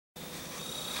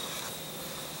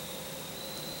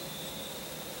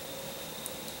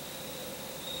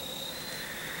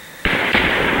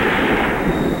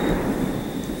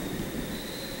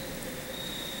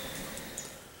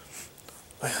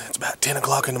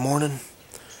o'clock in the morning.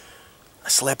 I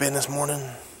slept in this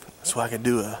morning so I could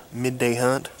do a midday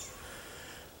hunt.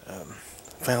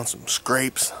 Found some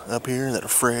scrapes up here that are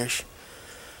fresh,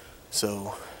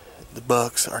 so the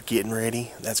bucks are getting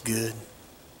ready. That's good.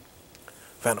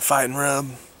 Found a fighting rub,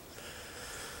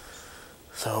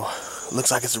 so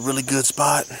looks like it's a really good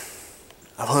spot.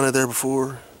 I've hunted there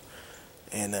before,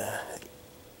 and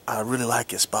I really like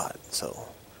this spot. So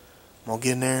I'm gonna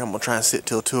get in there. I'm gonna try and sit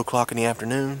till 2 o'clock in the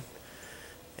afternoon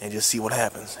and just see what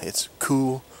happens. It's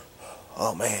cool.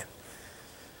 Oh man,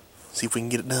 see if we can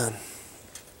get it done.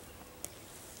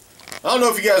 I don't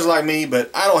know if you guys are like me,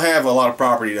 but I don't have a lot of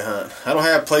property to hunt. I don't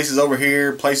have places over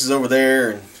here, places over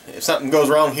there, and if something goes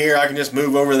wrong here, I can just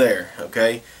move over there,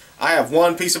 okay? I have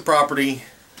one piece of property,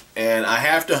 and I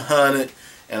have to hunt it,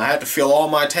 and I have to fill all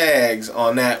my tags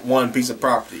on that one piece of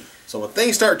property. So when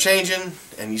things start changing,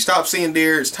 and you stop seeing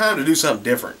deer, it's time to do something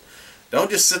different.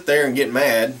 Don't just sit there and get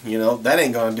mad, you know, that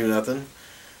ain't gonna do nothing.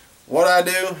 What I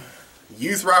do,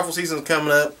 youth rifle season's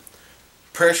coming up,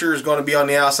 pressure is gonna be on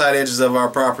the outside edges of our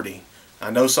property. I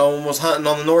know someone was hunting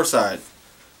on the north side,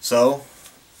 so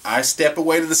I step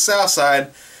away to the south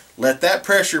side, let that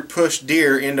pressure push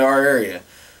deer into our area.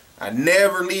 I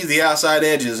never leave the outside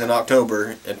edges in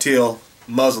October until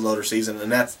muzzleloader season,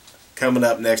 and that's coming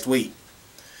up next week.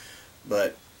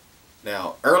 But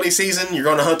now, early season, you're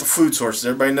going to hunt the food sources.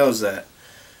 Everybody knows that.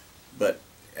 But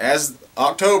as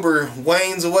October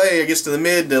wanes away, it gets to the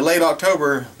mid to late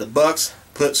October, the bucks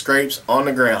put scrapes on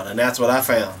the ground, and that's what I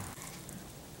found.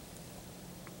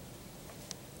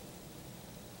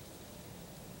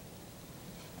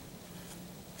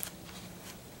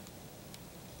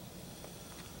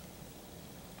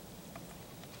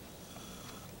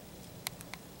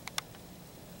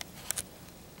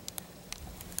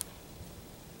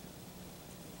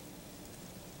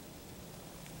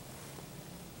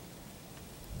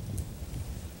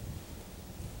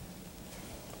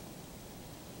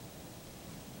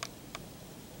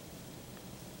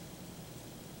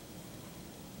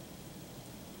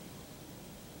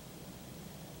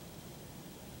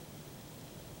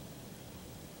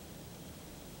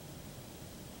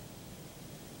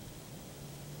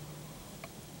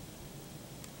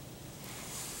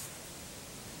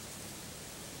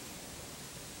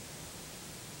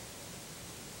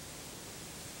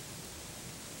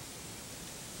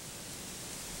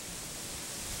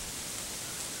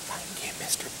 I can get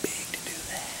Mr. Big to do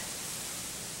that.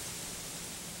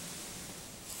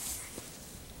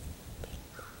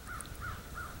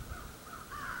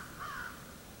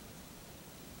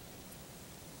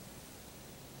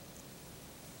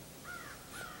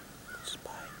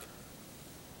 Spike.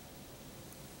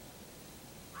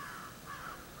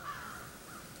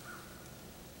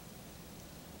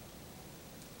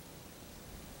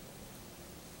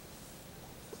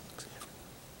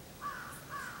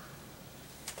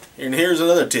 And here's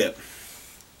another tip.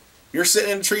 You're sitting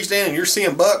in a tree stand and you're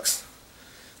seeing bucks,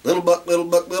 little buck, little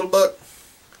buck, little buck,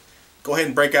 go ahead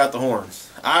and break out the horns.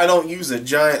 I don't use a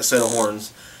giant set of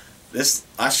horns.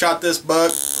 I shot this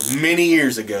buck many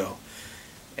years ago,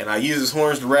 and I use his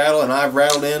horns to rattle, and I've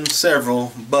rattled in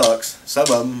several bucks, some of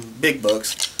them big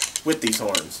bucks, with these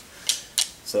horns.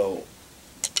 So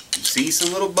you see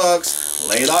some little bucks,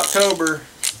 late October,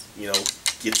 you know,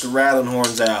 get the rattling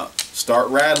horns out, start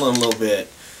rattling a little bit.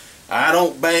 I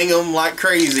don't bang them like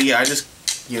crazy. I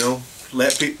just, you know,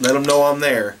 let them know I'm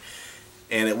there.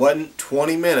 And it wasn't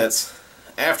 20 minutes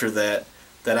after that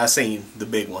that I seen the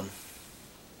big one.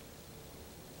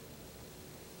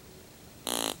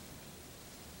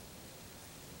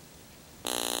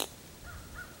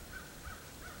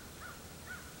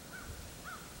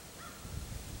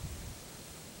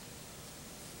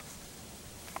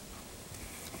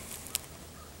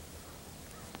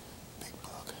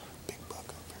 Big buck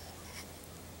up here.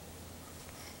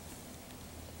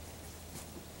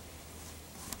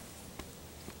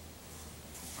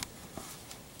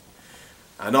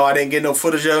 I know I didn't get no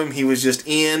footage of him. He was just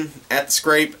in at the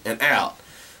scrape and out.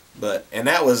 And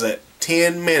that was at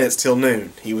 10 minutes till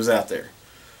noon. He was out there.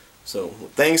 So when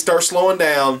things start slowing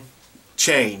down,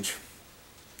 change.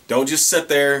 Don't just sit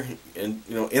there and,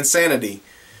 you know, insanity,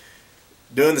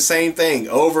 doing the same thing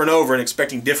over and over and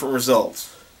expecting different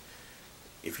results.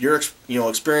 If you're, you know,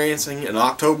 experiencing an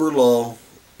October lull,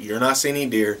 you're not seeing any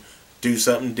deer, do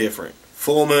something different.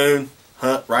 Full moon,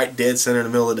 hunt right dead center in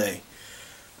the middle of the day.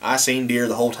 I seen deer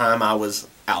the whole time I was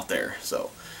out there.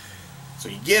 So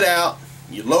you get out,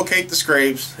 you locate the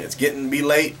scrapes. It's getting to be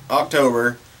late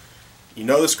October. You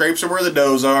know the scrapes are where the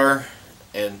does are,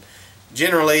 and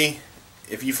generally,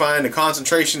 if you find a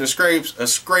concentration of scrapes, a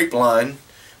scrape line,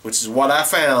 which is what I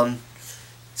found,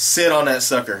 sit on that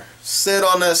sucker. sit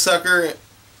on that sucker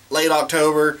late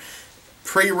October,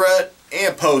 pre-rut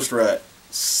and post-rut.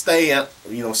 Stay out,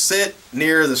 sit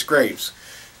near the scrapes,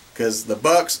 because the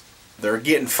bucks, they're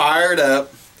getting fired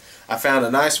up. I found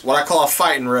a nice, what I call a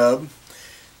fighting rub.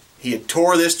 He had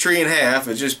tore this tree in half.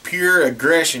 It's just pure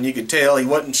aggression. You could tell he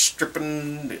wasn't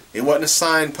stripping. It wasn't a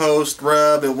signpost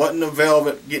rub. It wasn't a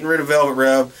velvet, getting rid of velvet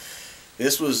rub.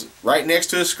 This was right next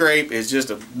to a scrape. It's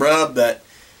just a rub that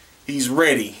he's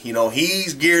ready.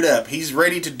 He's geared up. He's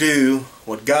ready to do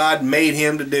what God made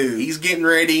him to do. He's getting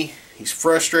ready. He's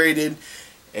frustrated.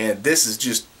 And this is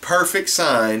just perfect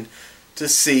sign to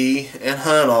see and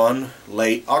hunt on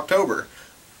late October,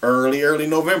 early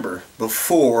November,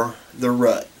 before the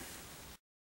rut.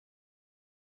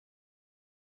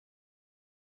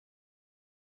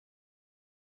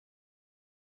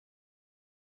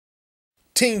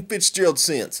 Team Fitzgerald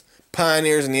Scents,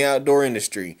 pioneers in the outdoor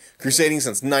industry, crusading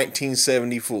since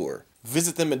 1974.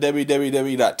 Visit them at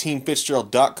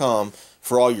www.teamfitzgerald.com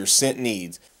for all your scent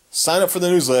needs. Sign up for the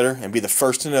newsletter and be the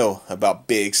first to know about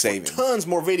big savings. For tons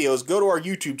more videos, go to our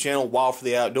YouTube channel, Wild for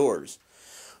the Outdoors.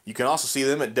 You can also see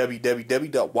them at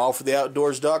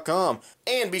www.wildfortheoutdoors.com,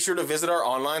 and be sure to visit our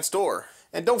online store.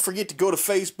 And don't forget to go to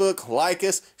Facebook, like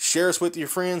us, share us with your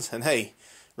friends, and hey,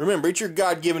 remember, it's your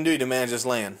God-given duty to manage this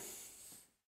land.